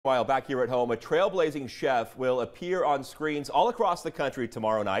While back here at home, a trailblazing chef will appear on screens all across the country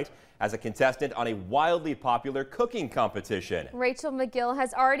tomorrow night as a contestant on a wildly popular cooking competition. Rachel McGill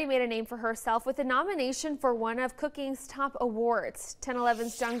has already made a name for herself with a nomination for one of cooking's top awards.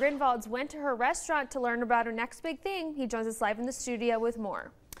 10/11's John Grinvalds went to her restaurant to learn about her next big thing. He joins us live in the studio with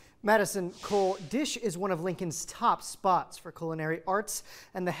more. Madison, Cole, Dish is one of Lincoln's top spots for culinary arts,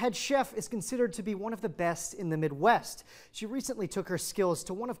 and the head chef is considered to be one of the best in the Midwest. She recently took her skills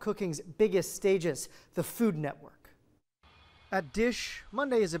to one of cooking's biggest stages, the Food Network. At Dish,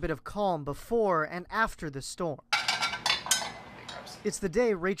 Monday is a bit of calm before and after the storm. It's the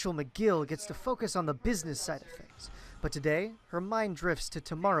day Rachel McGill gets to focus on the business side of things. But today, her mind drifts to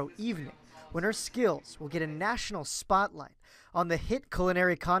tomorrow evening, when her skills will get a national spotlight on the hit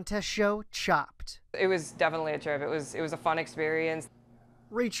culinary contest show, Chopped. It was definitely a trip. It was a fun experience.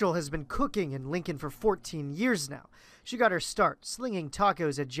 Rachel has been cooking in Lincoln for 14 years now. She got her start slinging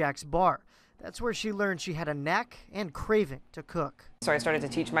tacos at Jack's Bar. That's where she learned she had a knack and craving to cook. So I started to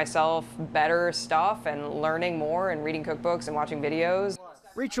teach myself better stuff and learning more and reading cookbooks and watching videos.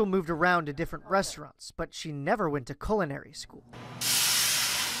 Rachel moved around to different restaurants, but she never went to culinary school.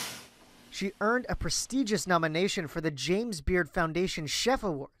 She earned a prestigious nomination for the James Beard Foundation Chef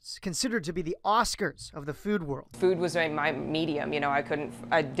Awards, considered to be the Oscars of the food world. Food was my medium, you know, I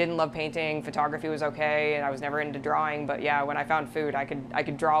didn't love painting, photography was okay, and I was never into drawing, but yeah, when I found food, I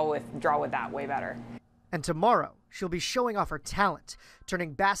could draw with that way better. And tomorrow, she'll be showing off her talent,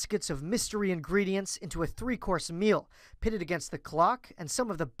 turning baskets of mystery ingredients into a 3-course meal, pitted against the clock and some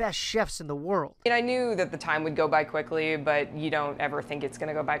of the best chefs in the world. And I knew that the time would go by quickly, but you don't ever think it's going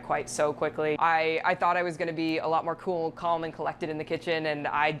to go by quite so quickly. I thought I was going to be a lot more cool, calm, and collected in the kitchen, and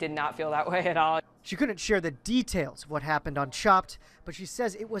I did not feel that way at all. She couldn't share the details of what happened on Chopped, but she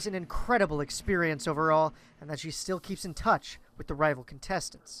says it was an incredible experience overall, and that she still keeps in touch with the rival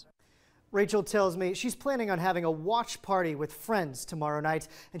contestants. Rachel tells me she's planning on having a watch party with friends tomorrow night,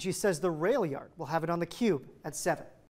 and she says the Rail Yard will have it on the Cube at 7.